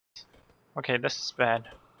Okay, this is bad.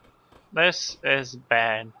 This is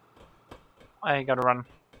bad. I gotta run.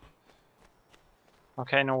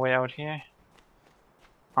 Okay, no way out here.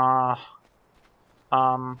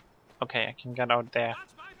 Okay, I can get out there.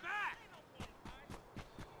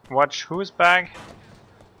 Watch whose bag?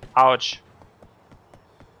 Ouch.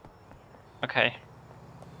 Okay.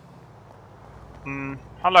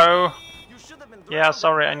 Hello. Yeah,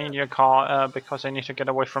 sorry, I need your car because I need to get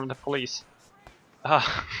away from the police.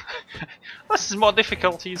 This is more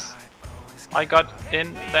difficulties. I got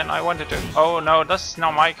in, then I wanted to. Oh no, this is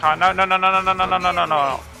not my car. No, no, no, no, no, no, no, no, no, no,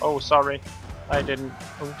 no. Oh, sorry, I didn't.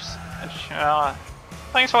 Oops.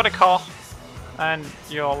 Thanks for the car and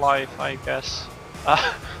your life, I guess.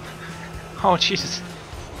 Oh Jesus.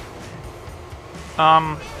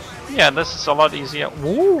 Yeah, this is a lot easier.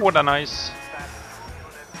 Ooh, what a nice.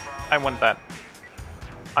 I want that.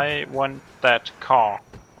 I want that car.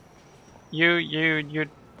 You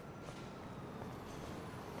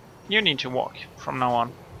need to walk from now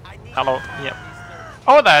on. Hello, yep.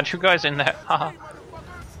 Oh, there are two guys in there. Haha.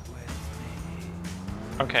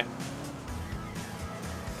 Okay.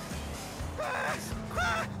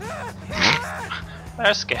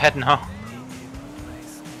 They're scared now.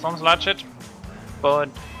 Sounds legit, but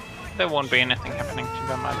there won't be anything happening to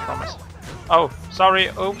them, I promise. Oh, sorry,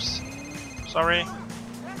 oops. Sorry.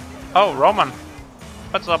 Oh, Roman.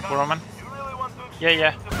 What's up, Roman?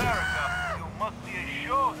 Yeah.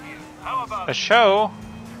 A show?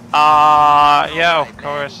 Yeah, of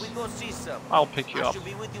course. I'll pick you up.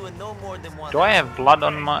 Do I have blood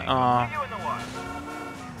on my...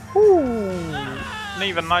 Ooh, an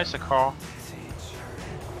even nicer car.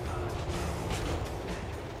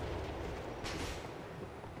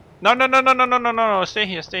 No, no, no, no, no, no, no, no, stay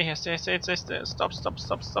here, stay here, stay, stop.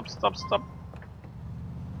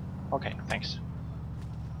 Okay, thanks.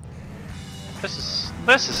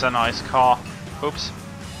 This is a nice car. Oops.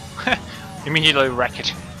 Immediately wreck it.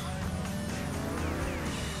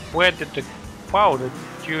 Where did the... Wow, the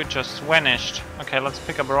dude just vanished. Okay, let's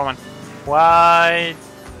pick up Roman. Why...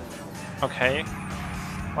 Okay.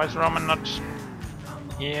 Why is Roman not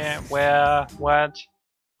here? Where? What?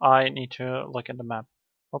 I need to look at the map.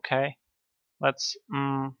 Okay. Let's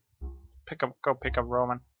go pick up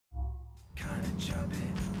Roman.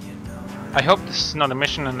 I hope this is not a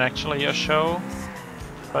mission and actually a show,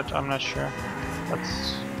 but I'm not sure.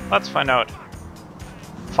 Let's find out.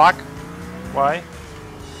 Fuck. Why?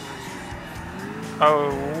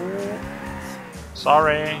 Oh,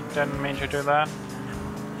 sorry, didn't mean to do that.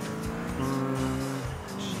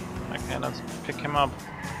 Okay, let's pick him up.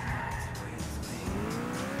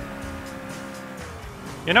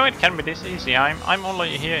 You know, it can be this easy. I'm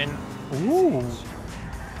only here in... Ooh.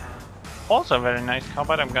 Also a very nice car,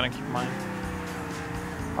 but I'm gonna keep mine.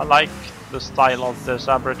 I like the style of the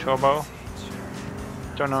Sabra Turbo.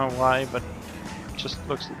 Don't know why, but it just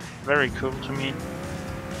looks very cool to me.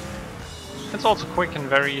 It's also quick and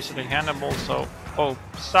very easily handleable, so... Oh,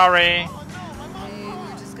 sorry!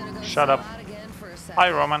 Shut up.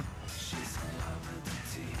 Hi, Roman.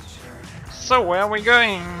 So, where are we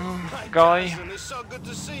going, guy? It's so good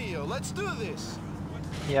to see you. Let's do this.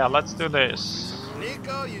 Yeah, let's do this.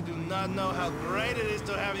 Nico, you do not know how great it is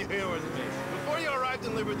to have you here with me. Before you arrived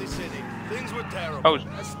in Liberty City, things were terrible. Oh.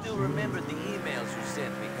 I still remember the emails you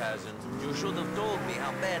sent me, cousin. You should have told me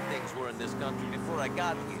how bad things were in this country before I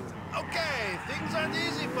got here. Okay, things aren't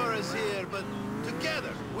easy for us here, but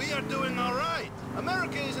together, we are doing all right.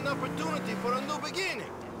 America is an opportunity for a new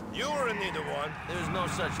beginning. You were in need of one. There's no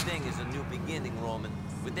such thing as a new beginning, Roman.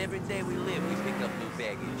 With every day we live, we pick up new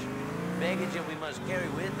baggage. Baggage that we must carry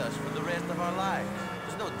with us for the rest of our lives.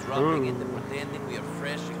 There's no dropping into pretending we are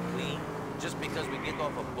fresh and clean just because we get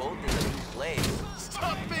off a boat in a new place.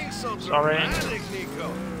 Stop being so dramatic,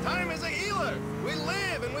 Nico. Time is a healer. We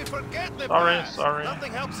live and we forget the past. Sorry.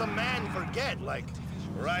 Nothing helps a man forget, like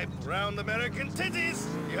ripe, round American titties.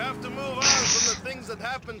 You have to move on from the things that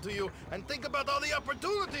happened to you and think about all the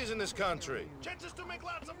opportunities in this country. Chances to make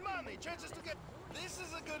lots of money, chances to get... This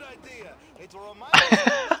is a good idea. It will remind us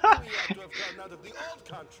how lucky we are to have gotten out of the old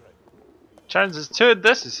country. Chances to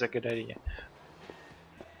this is a good idea.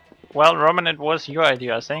 Well, Roman, it was your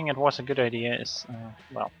idea. Saying it was a good idea is,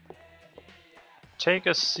 well. Take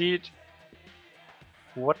a seat.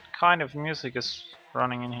 What kind of music is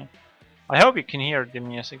running in here? I hope you can hear the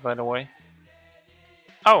music, by the way.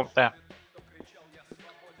 Oh, there.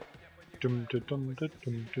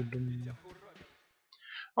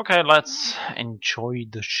 Okay, let's enjoy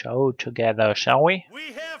the show together, shall we?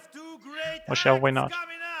 We have two great or shall we not?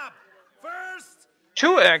 coming up. First,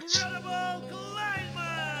 2 acts.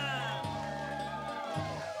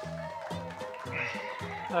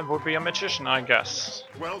 That would be a magician, I guess.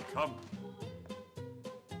 Welcome.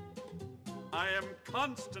 I am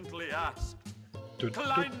constantly asked,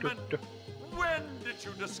 Kleinman, when did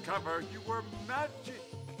you discover you were magic?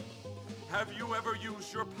 Have you ever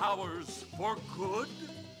used your powers for good?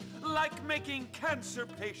 Like making cancer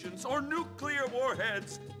patients or nuclear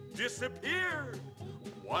warheads disappear?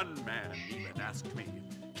 One man even asked me,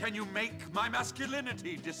 can you make my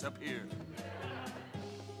masculinity disappear?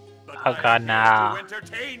 But Oh God, I'm nah. here to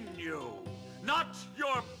entertain you, not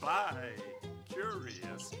your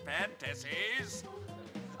bi-curious fantasies.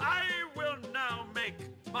 I will now make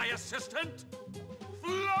my assistant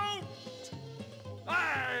float.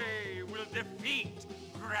 I will defeat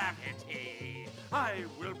gravity. I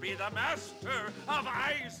will be the master of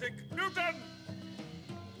Isaac Newton.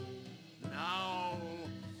 Now,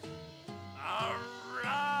 arise.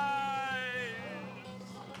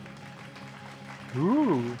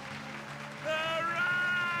 Ooh.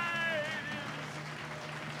 Arise!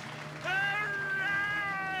 Arise!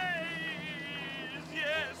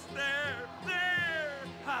 Yes, there!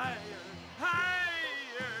 Higher,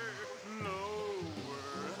 higher, lower,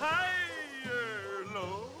 higher,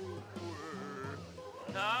 lower.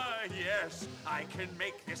 Ah, yes, I can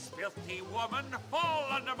make this filthy woman fall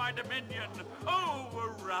under my dominion.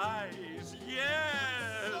 Oh, arise,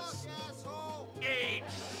 yes! Eat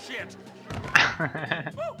shit!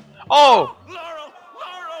 Oh! Laurel!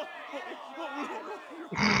 Laurel!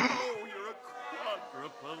 Oh, you're a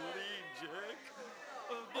quadriplegic.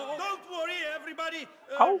 Don't worry, everybody.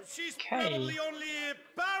 She's probably only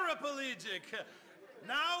paraplegic.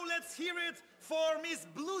 Now let's hear it for Miss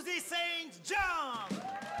Bluesy St. John.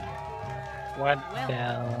 What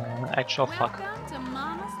the actual fuck? Welcome to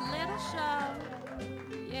Mama's little show.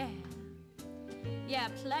 Yeah. Yeah,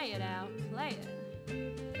 play it, Al. Play it.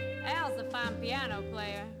 Al's a fine piano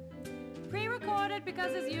player. Pre-recorded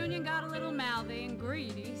because his union got a little mouthy and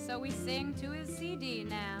greedy, so we sing to his CD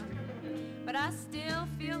now. But I still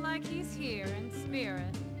feel like he's here in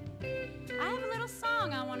spirit. I have a little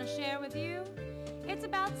song I want to share with you. It's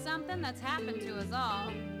about something that's happened to us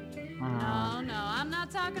all. No, I'm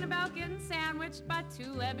not talking about getting sandwiched by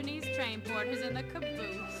two Lebanese train porters in the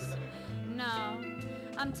caboose. No,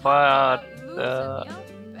 I'm talking about losing your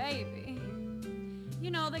baby. You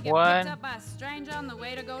know, they get picked up by a stranger on the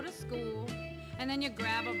way to go to school, and then you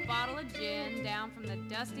grab a bottle of gin down from the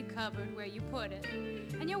dusty cupboard where you put it,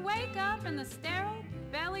 and you wake up in the sterile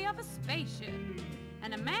belly of a spaceship,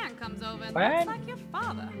 and a man comes over and looks like your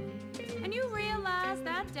father, and you realize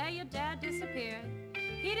that day your dad disappeared.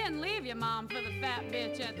 He didn't leave your mom for the fat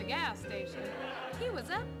bitch at the gas station. He was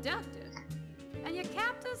abducted. And your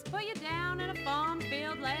captors put you down in a farm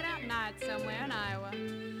field late at night somewhere in Iowa.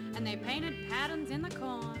 And they painted patterns in the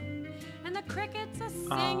corn. And the crickets are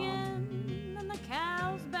singing. And the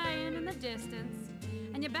cows baying in the distance.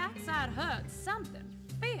 And your backside hurts something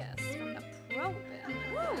fierce from the probing.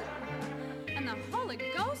 Woo! And the Holy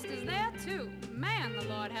Ghost is there too. Man, the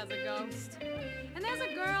Lord has a ghost. And there's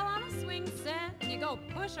a girl on a swing set. And you go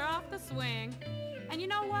push her off the swing. And you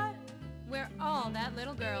know what? We're all that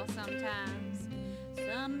little girl sometimes.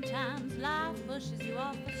 Sometimes life pushes you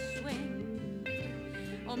off the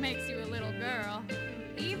swing, or makes you a little girl.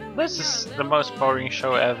 Even this is the most boring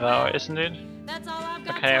show ever, isn't it? That's all I've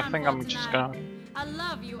got Okay, I think I'm just gonna. I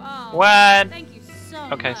love you all. What? Thank you so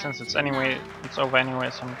okay, much. since it's anyway, it's over anyway,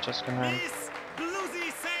 so I'm just gonna. Miss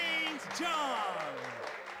Bluesy St. John.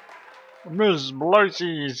 Miss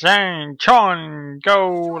Bluesy St. John, go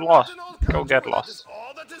lost. Go get lost.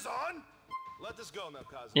 All that is on? Let us go now,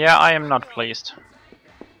 Cosmo. Yeah, I am not pleased.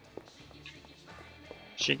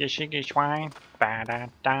 Shiggy shiggy swine. Ba da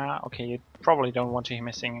da. Okay, you probably don't want to hear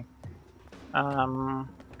me singing.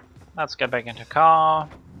 Let's get back into the car.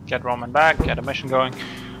 Get Roman back. Get a mission going.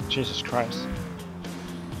 Jesus Christ.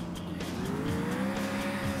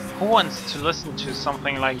 Who wants to listen to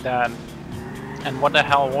something like that? And what the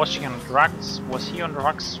hell was he on drugs? Was he on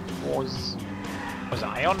drugs? Was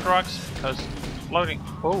I on drugs? Because loading.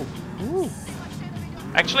 Oh, ooh.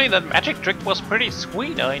 Actually, that magic trick was pretty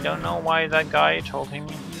sweet. I don't know why that guy told him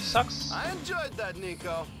he sucks. I enjoyed that,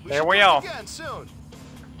 Nico. There we are. Again soon.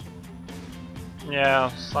 Yeah,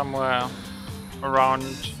 somewhere around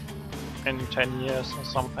in 10 years or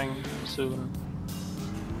something soon.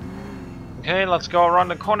 Okay, let's go around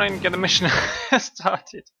the corner and get the mission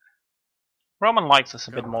started. Roman likes us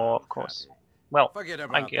a bit more, of course. Well,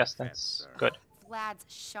 I guess that's good. Vlad's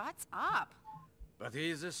shuts up. But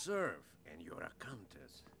he's a serf, and you're a countess.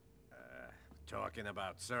 Talking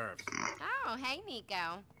about serfs. Oh, hey,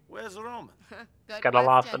 Nico. Where's Roman? Good Gotta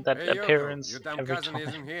laugh question. at that Hey, appearance Yoko, your damn every cousin time.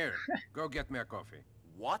 isn't here. Go get me a coffee.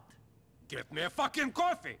 What? Get me a fucking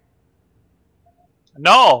coffee!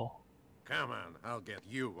 No! Come on, I'll get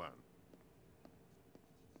you one.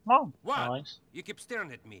 Oh, What? nice. You keep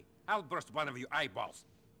staring at me. I'll burst one of your eyeballs.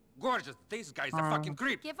 Gorgeous, this guy's a fucking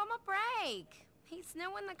creep. Give him a break. He's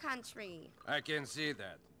new in the country. I can see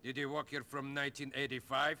that. Did you walk here from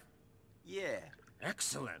 1985? Yeah.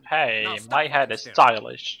 Excellent. Hey, Now stop my head fucking is staring.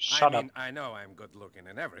 stylish. Shut I up. mean, I know I'm good looking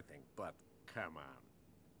and everything, but come on.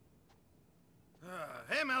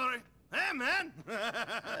 Hey, Mallory. Hey, man.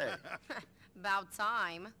 About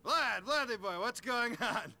time. Vladdy boy, what's going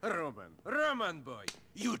on? Roman boy,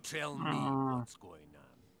 you tell me what's going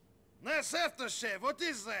on. Nice aftershave. What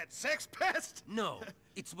is that? Sex pest? No,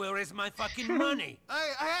 it's where is my fucking money? I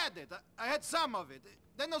had it. I had some of it.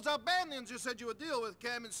 Then those Albanians you said you would deal with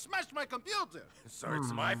came and smashed my computer. So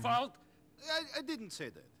it's my fault? I didn't say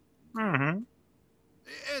that. Mm-hmm.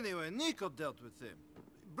 Anyway, Nico dealt with him.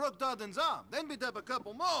 Broke Darden's arm, then beat up a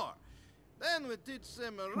couple more. Then we teach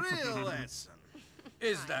them a real lesson.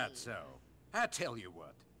 Is that so? I tell you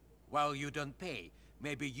what, while you don't pay,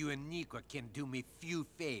 maybe you and Nico can do me few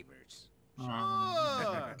favors.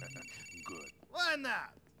 Sure. Good. Why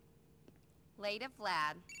not? Later,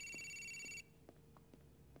 Vlad.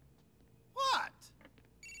 What?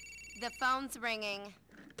 The phone's ringing.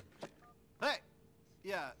 Hey.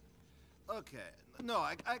 Yeah. Okay. No,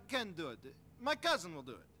 I can't do it. My cousin will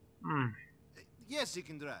do it. Hmm. Yes, he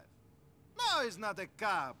can drive. No, he's not a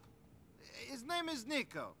cop. His name is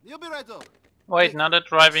Nico. He'll be right over. Wait, not a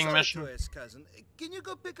driving Sorry mission. to ask, cousin. Can you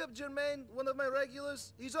go pick up Jermaine, one of my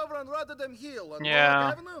regulars? He's over on Rotterdam Hill on Yeah,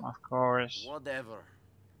 Warwick Avenue. of course. Whatever.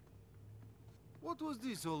 What was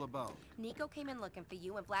this all about? Nico came in looking for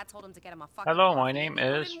you, and Vlad told him to get him a fucking Hello, coffee, my and name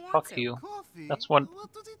Nico is didn't want Fuck to. You. Coffee? That's what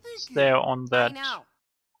What does he think? is there on I that know.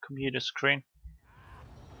 computer screen.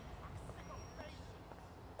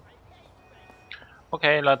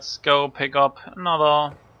 Okay, let's go pick up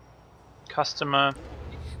another customer.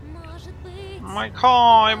 My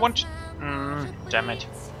car, I want. Damn it.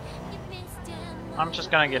 I'm just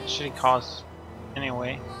gonna get shitty cars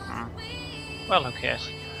anyway. Well, who cares?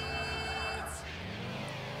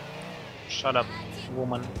 Shut up,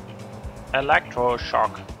 woman.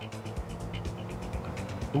 Electroshock.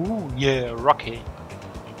 Ooh, yeah, Rocky.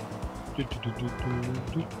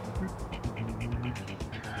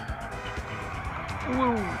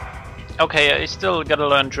 Woo. Okay, I still gotta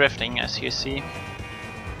learn drifting, as you see.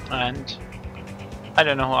 And I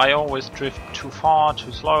don't know, I always drift too far,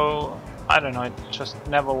 too slow. I don't know, it just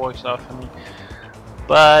never works out for me.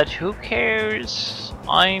 But who cares?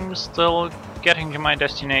 I'm still getting to my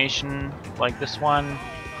destination, like this one.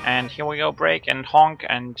 And here we go, brake and honk,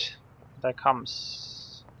 and there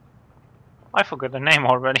comes... I forgot the name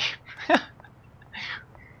already.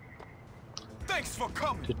 Thanks for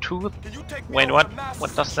coming. The tooth. Can you take me Wait, over what? to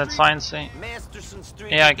What does Masterson that Street? sign say? Masterson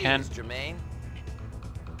Street. Yeah, I it can. is, Jermaine.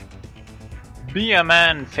 Be a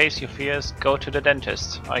man, face your fears, go to the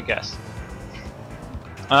dentist, I guess. Shit,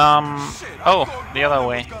 Oh, I thought the other Roman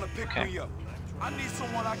way. was gonna pick Okay. me up. I need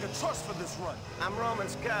someone I can trust for this run. I'm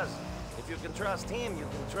Roman's cousin. If you can trust him, you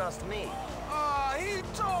can trust me. He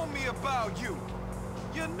told me about you.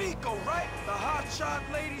 You're Nico, right? The hotshot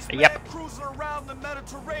ladies Yep. man cruising around the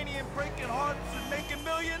Mediterranean, breaking hearts and making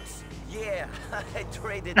millions? Yeah, I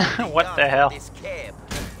traded What the hell? this cab.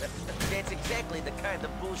 That's exactly the kind of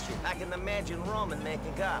bullshit I can imagine Roman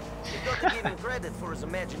making up. You got to give him credit for his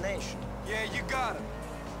imagination. Yeah, you got him.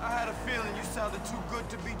 I had a feeling you sounded too good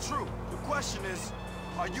to be true. The question is,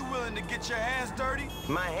 are you willing to get your hands dirty?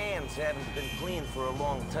 My hands haven't been clean for a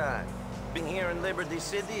long time. Being here in Liberty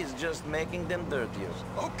City is just making them dirtier.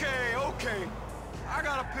 Okay. I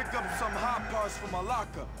gotta pick up some hot parts from my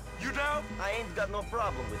locker. You down? I ain't got no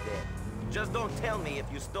problem with that. Just don't tell me if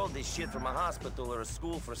you stole this shit from a hospital or a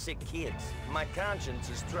school for sick kids. My conscience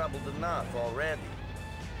is troubled enough already.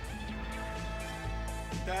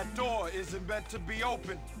 That door isn't meant to be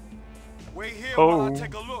open. Wait here Oh. while I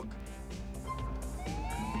take a look.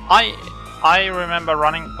 I remember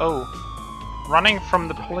running from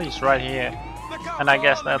the police right here. Look out And I for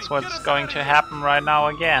guess all of that's me. Get what's us going out to of here. happen right now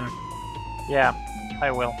again. Yeah,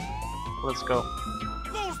 I will. Let's go.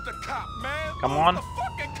 Lose the cop, man. Come Lose on. the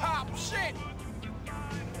fucking cop. Shit.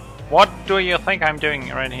 What do you think I'm doing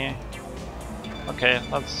right here? Okay,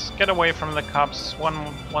 let's get away from the cops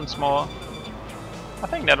once more. I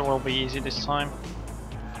think that will be easy this time.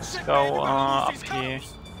 Let's Shit, go man, you gotta up lose these here.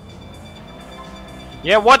 cops.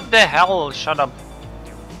 Yeah, what the hell? Shut up.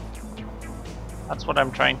 That's what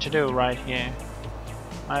I'm trying to do right here.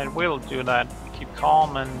 I will do that. Keep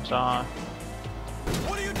calm and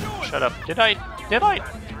What are you doing? shut up. Did I?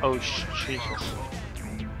 Oh Jesus.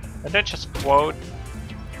 Did I just quote?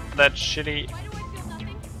 that shitty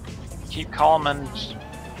keep calm and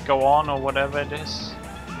go on or whatever it is.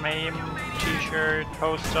 Meme, t-shirt,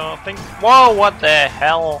 poster, thing. Whoa, what the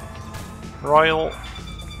hell? Royal.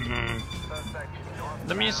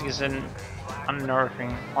 The music is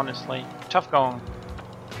unnerving, honestly. Tough going.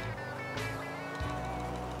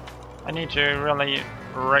 I need to really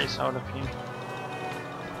race out of here.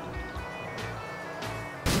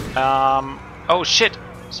 Oh shit!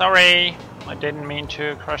 Sorry! I didn't mean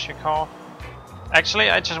to crush your car. Actually,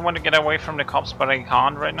 I just want to get away from the cops, but I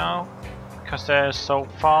can't right now. Because they're so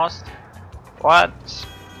fast. What?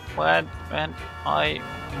 And I...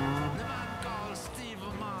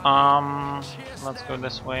 let's go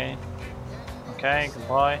this way. Okay,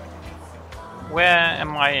 goodbye. Where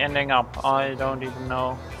am I ending up? I don't even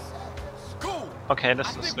know. Okay,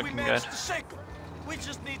 this is looking good. We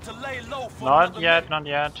just need to lay low for Not yet, not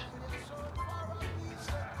yet.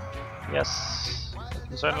 Yes,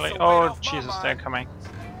 certainly. Oh, Jesus, they're coming.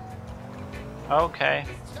 Okay.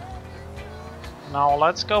 Now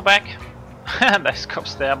let's go back. There's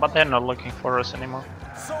cops there, but they're not looking for us anymore.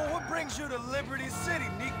 So what brings you to Liberty City,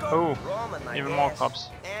 Nico? Oh, Roman, I even more guess. cops.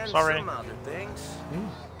 And Sorry. some other things.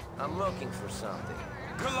 I'm looking for something.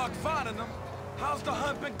 Good luck finding them. How's the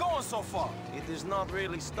hunt been going so far? It has not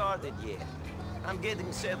really started yet. I'm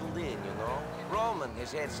getting settled in, you know. Roman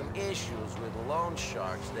has had some issues with loan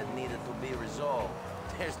sharks that needed to be resolved.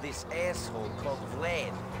 There's this asshole called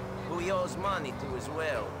Vlad, who he owes money to as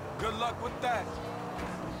well. Good luck with that.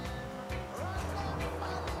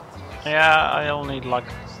 Yeah, I'll need luck.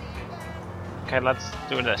 Okay, let's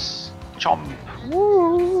do this. Chomp!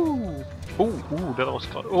 Woo! Ooh, that was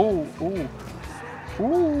close. Ooh.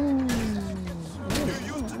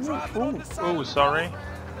 Ooh, sorry.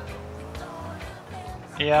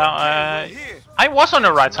 Yeah, I was on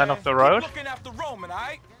the right side of the road.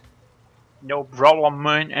 No problem,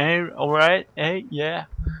 man. Hey, alright, hey, yeah.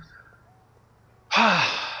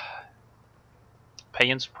 Pay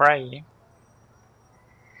and spray.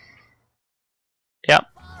 Yep,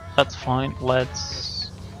 that's fine.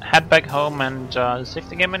 Let's head back home and save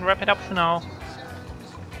the game and wrap it up for now.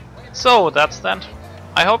 So that's that.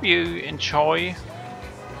 I hope you enjoy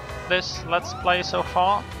this Let's Play so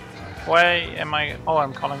far. Where am I? Oh,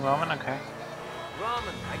 I'm calling Roman, okay.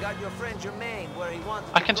 Roman, I got your friend Jermaine where he wanted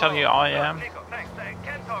I can tell you I am.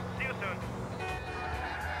 Can't talk. See you soon.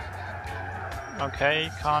 Okay,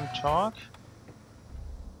 can't talk.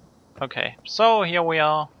 Okay, so here we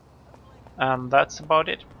are. That's about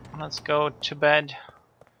it. Let's go to bed.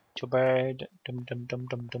 To bed. Dum dum dum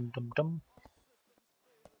dum dum dum dum.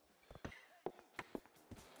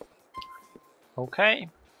 Okay,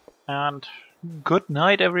 and good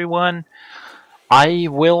night, everyone. I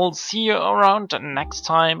will see you around next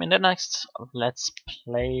time in the next Let's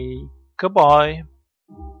Play. Goodbye.